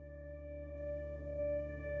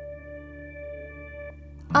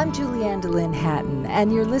I'm Julianne DeLynn Hatton,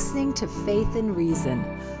 and you're listening to Faith and Reason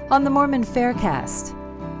on the Mormon Faircast.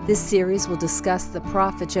 This series will discuss the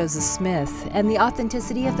prophet Joseph Smith and the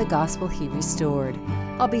authenticity of the gospel he restored.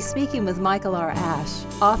 I'll be speaking with Michael R. Ash,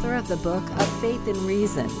 author of the book of Faith and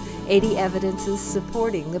Reason, 80 Evidences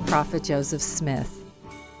Supporting the Prophet Joseph Smith.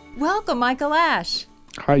 Welcome, Michael Ash.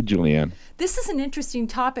 Hi, Julianne. This is an interesting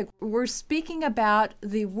topic. We're speaking about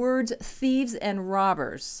the words thieves and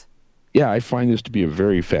robbers. Yeah, I find this to be a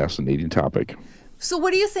very fascinating topic. So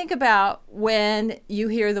what do you think about when you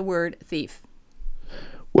hear the word thief?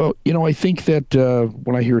 Well, I think that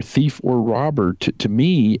when I hear thief or robber, to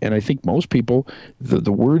me, and I think most people,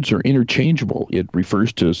 the words are interchangeable. It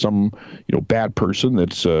refers to some, bad person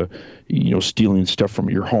that's, stealing stuff from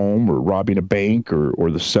your home or robbing a bank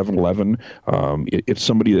or the 7-Eleven. It's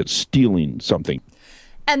somebody that's stealing something.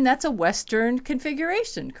 And that's a Western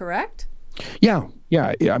configuration, correct? Yeah.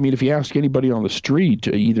 I mean, if you ask anybody on the street,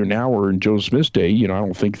 either now or in Joseph Smith's day, I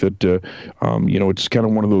don't think that, it's kind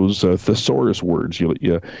of one of those thesaurus words.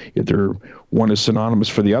 They're one is synonymous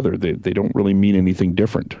for the other. They don't really mean anything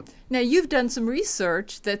different. Now, you've done some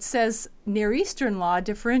research that says Near Eastern law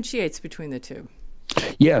differentiates between the two.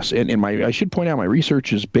 Yes, and I should point out my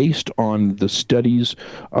research is based on the studies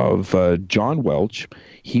of John Welch.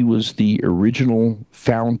 He was the original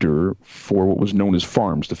founder for what was known as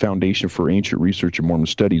FARMS, the Foundation for Ancient Research and Mormon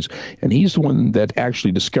Studies, and he's the one that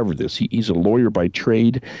actually discovered this. He's a lawyer by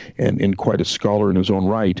trade and quite a scholar in his own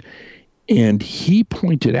right, and he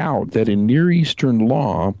pointed out that in Near Eastern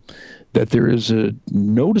law, that there is a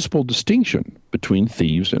noticeable distinction between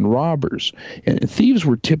thieves and robbers. And thieves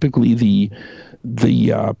were typically the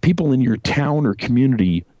people in your town or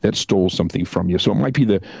community that stole something from you. So it might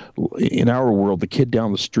be in our world, the kid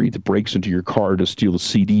down the street that breaks into your car to steal the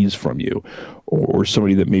CDs from you, or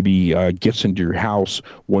somebody that maybe gets into your house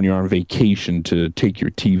when you're on vacation to take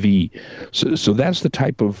your TV. So that's the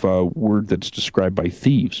type of word that's described by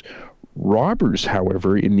thieves. Robbers,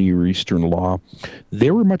 however, in Near Eastern law,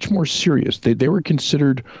 they were much more serious. They were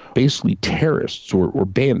considered basically terrorists or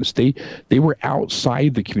bandits. They were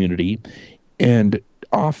outside the community and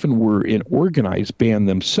often were an organized band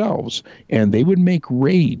themselves, and they would make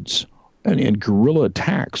raids and guerrilla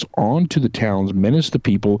attacks onto the towns, menace the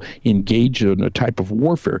people, engage in a type of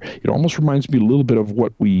warfare. It almost reminds me a little bit of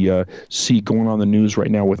what we see going on in the news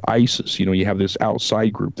right now with ISIS. You have this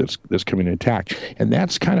outside group that's coming to attack, and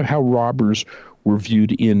that's kind of how robbers were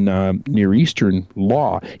viewed in Near Eastern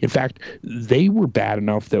law. In fact, they were bad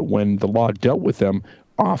enough that when the law dealt with them,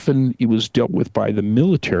 often it was dealt with by the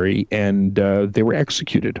military, and they were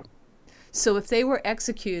executed. So if they were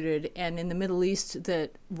executed, and in the Middle East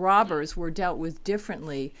that robbers were dealt with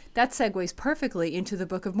differently, that segues perfectly into the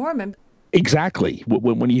Book of Mormon. Exactly.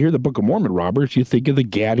 When you hear the Book of Mormon robbers, you think of the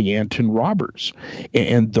Gadianton robbers.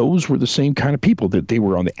 And those were the same kind of people, that they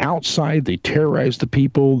were on the outside. They terrorized the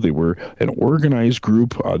people. They were an organized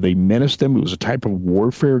group. They menaced them. It was a type of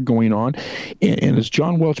warfare going on. And as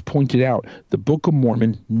John Welch pointed out, the Book of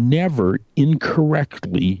Mormon never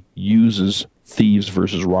incorrectly uses thieves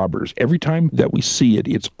versus robbers. Every time that we see it,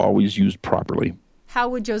 it's always used properly. How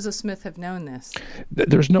would Joseph Smith have known this?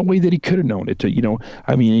 There's no way that he could have known it. You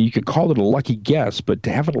could call it a lucky guess, but to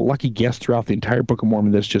have it a lucky guess throughout the entire Book of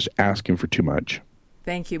Mormon, that's just asking for too much.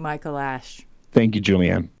 Thank you, Michael Ash. Thank you,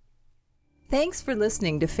 Julianne. Thanks for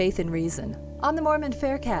listening to Faith and Reason on the Mormon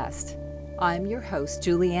Faircast. I'm your host,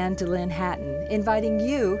 Julianne DeLynn Hatton, inviting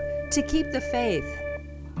you to keep the faith.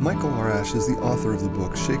 Michael R. Ash is the author of the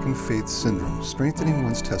book Shaken Faith Syndrome, Strengthening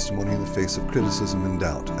One's Testimony in the Face of Criticism and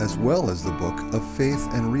Doubt, as well as the book of Faith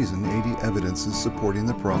and Reason, 80 Evidences Supporting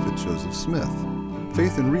the Prophet Joseph Smith.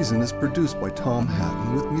 Faith and Reason is produced by Tom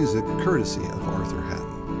Hatton with music courtesy of Arthur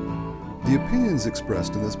Hatton. The opinions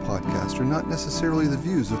expressed in this podcast are not necessarily the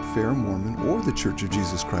views of Fair Mormon or the Church of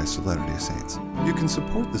Jesus Christ of Latter-day Saints. You can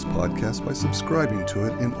support this podcast by subscribing to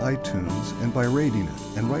it in iTunes and by rating it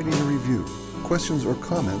and writing a review. Questions or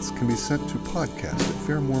comments can be sent to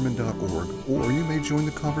podcast@fairmormon.org, or you may join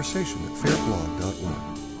the conversation at fairblog.org.